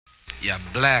You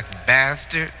black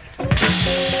bastard.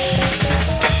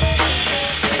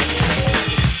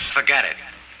 Forget it.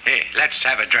 Here, let's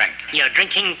have a drink. You're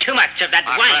drinking too much of that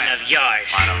wine of yours.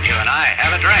 Why don't you and I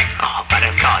have a drink? Oh, but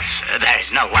of course,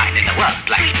 there's no wine in the world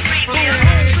like it.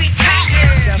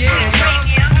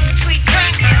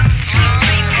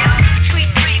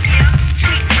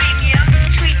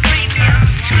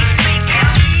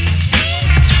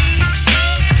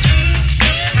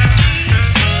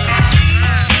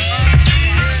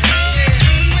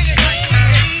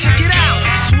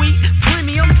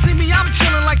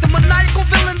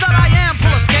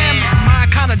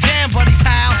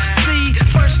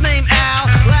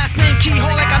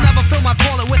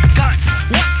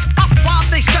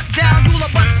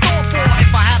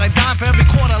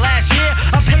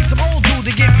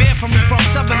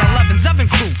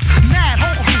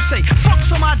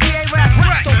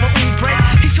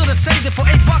 Saved it for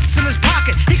 $8 in his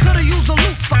pocket. He could have used a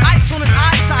loop for ice on his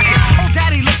eye socket. Oh,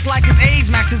 daddy looked like his A's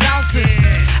matched his ounces.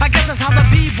 I guess that's how the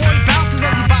B-boy bounces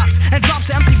as he bops and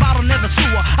drops an empty bottle near the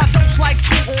sewer. I dose like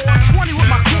 2 or 20 with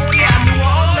my crew. Yeah, I knew an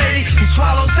old lady who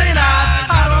swallows St.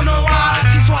 Ives. I don't know why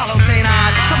she swallows St.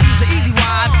 Ives. Some use the easy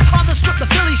wise. Others strip the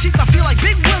Philly sheets. I feel like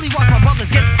Big Willie. Watch my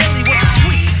brothers get illy with the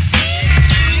sweets.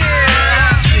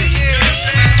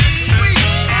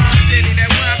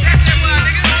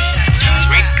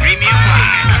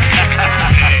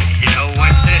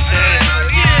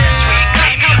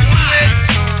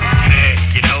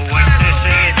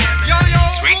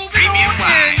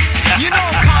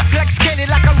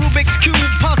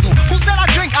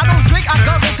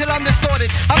 I'm distorted.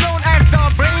 I'm known as the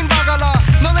brain boggler.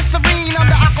 No Listerine, I'm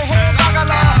the alcohol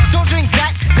boggler. Don't drink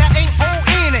that, that ain't all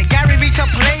in it. Gary Vita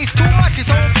plays too much, it's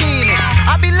all in it.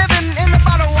 I be living in the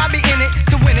bottle, I be in it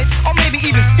to win it, or maybe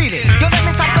even steal it. Don't let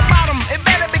me top the bottom, it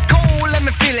better be cold, let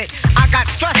me feel it. I got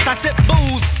stress, I sip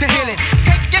booze to heal it.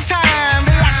 Take your time,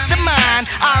 relax your mind.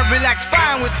 I relax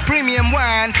fine with premium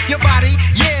wine. Your body,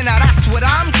 yeah, now that's what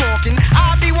I'm talking.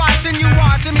 I'll be watching you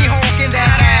watching me hawking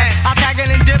that ass. I tag it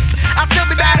and dip. I'll still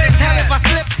be bad as hell if I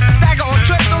slip, stagger or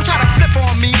trip. Don't try to flip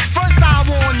on me. First I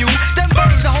warn you, then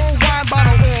burst the whole wine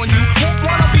bottle on you. Won't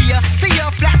wanna be ya, see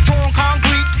ya, flat torn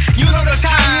concrete. You know the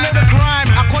time, you know the crime.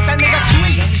 I caught that nigga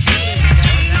sweet.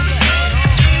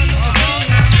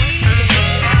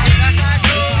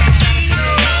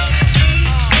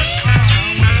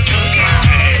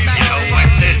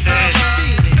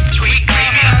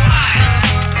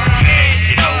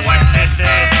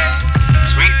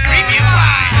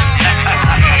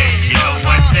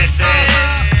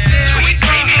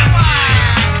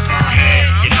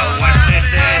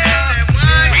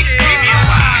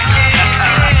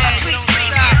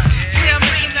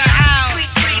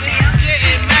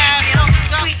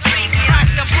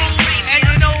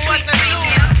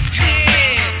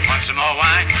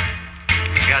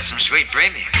 Some sweet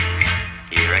premium.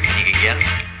 You reckon you can get it?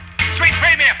 Sweet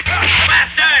premium!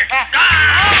 Bastard!